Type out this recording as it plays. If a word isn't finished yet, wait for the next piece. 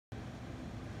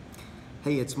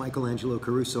Hey, it's Michelangelo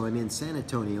Caruso. I'm in San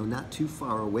Antonio, not too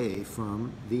far away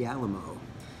from the Alamo.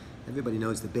 Everybody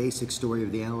knows the basic story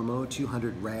of the Alamo.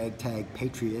 200 ragtag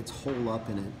patriots hole up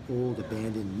in an old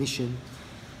abandoned mission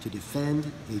to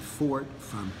defend a fort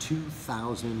from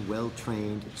 2,000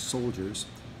 well-trained soldiers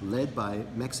led by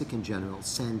Mexican General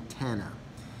Santana.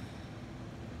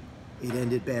 It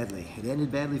ended badly. It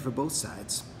ended badly for both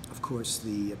sides. Of course,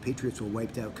 the patriots were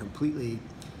wiped out completely,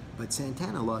 but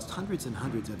Santana lost hundreds and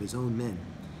hundreds of his own men.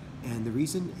 And the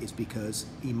reason is because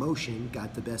emotion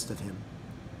got the best of him.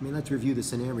 I mean, let's review the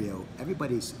scenario.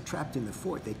 Everybody's trapped in the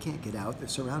fort. They can't get out. They're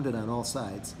surrounded on all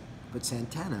sides. But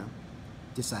Santana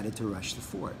decided to rush the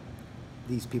fort.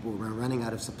 These people were running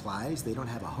out of supplies. They don't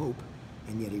have a hope.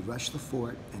 And yet he rushed the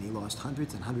fort and he lost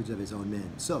hundreds and hundreds of his own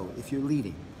men. So if you're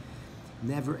leading,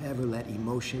 never ever let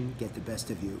emotion get the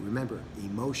best of you. Remember,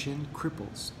 emotion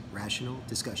cripples rational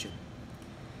discussion.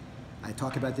 I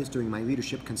talk about this during my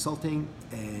leadership consulting,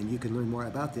 and you can learn more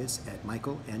about this at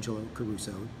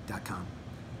michelangelocaruso.com.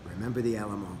 Remember the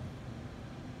Alamo.